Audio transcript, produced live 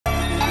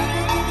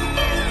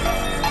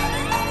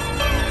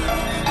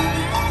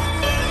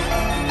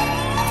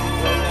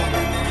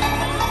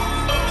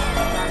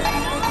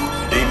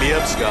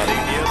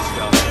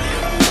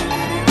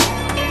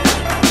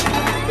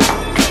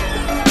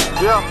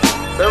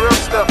real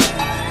step.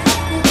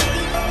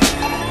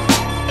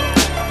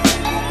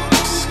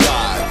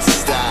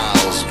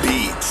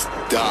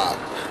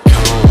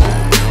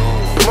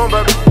 Come on,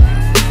 baby.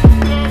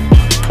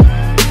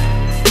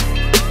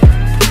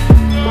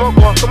 Come on,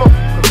 boy. Come on.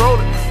 Control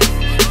it.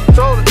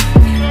 Control it.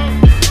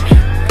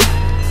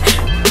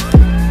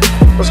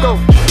 Let's go.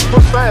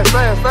 Push fast,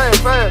 fast,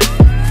 fast, fast.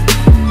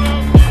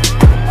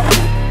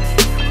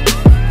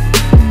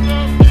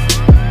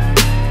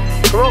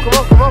 Come on, come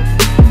on, come on.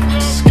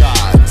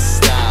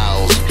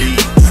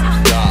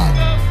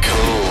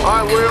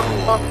 Alright, Will.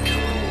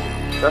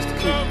 That's the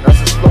key.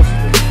 That's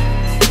explosiveness.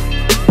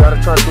 You gotta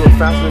try to do it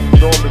faster than you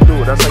normally do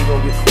it. That's how you're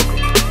gonna get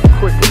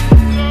quicker.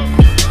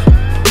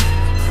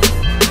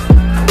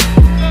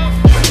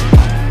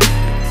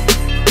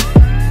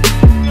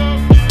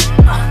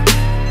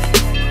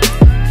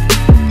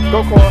 Go,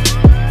 Quan.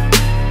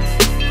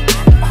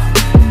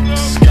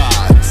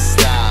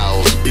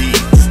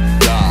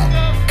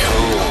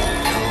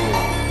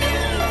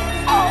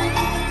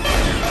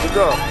 Good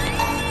job.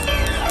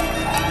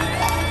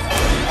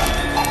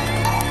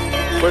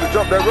 Way to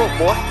jump that rope,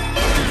 boy.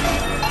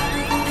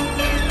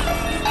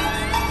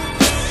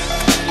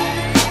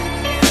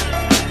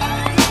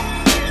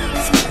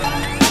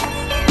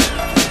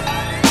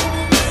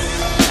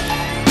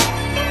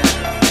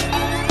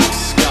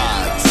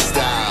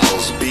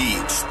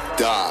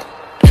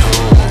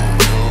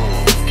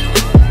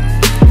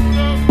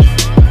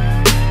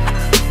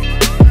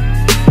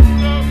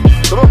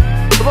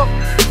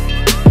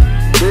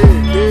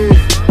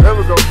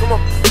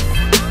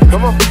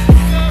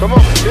 Come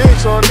on, dig,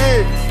 son,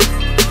 dig.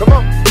 Come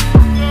on.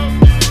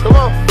 Come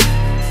on.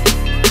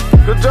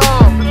 Good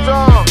job, good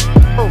job.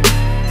 Oh.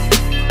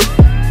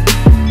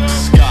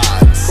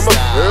 Come on,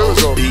 there we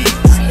go.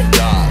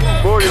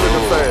 Boy, you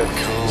looking fast.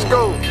 Let's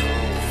go.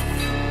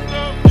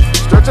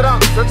 Stretch it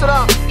out, stretch it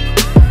out.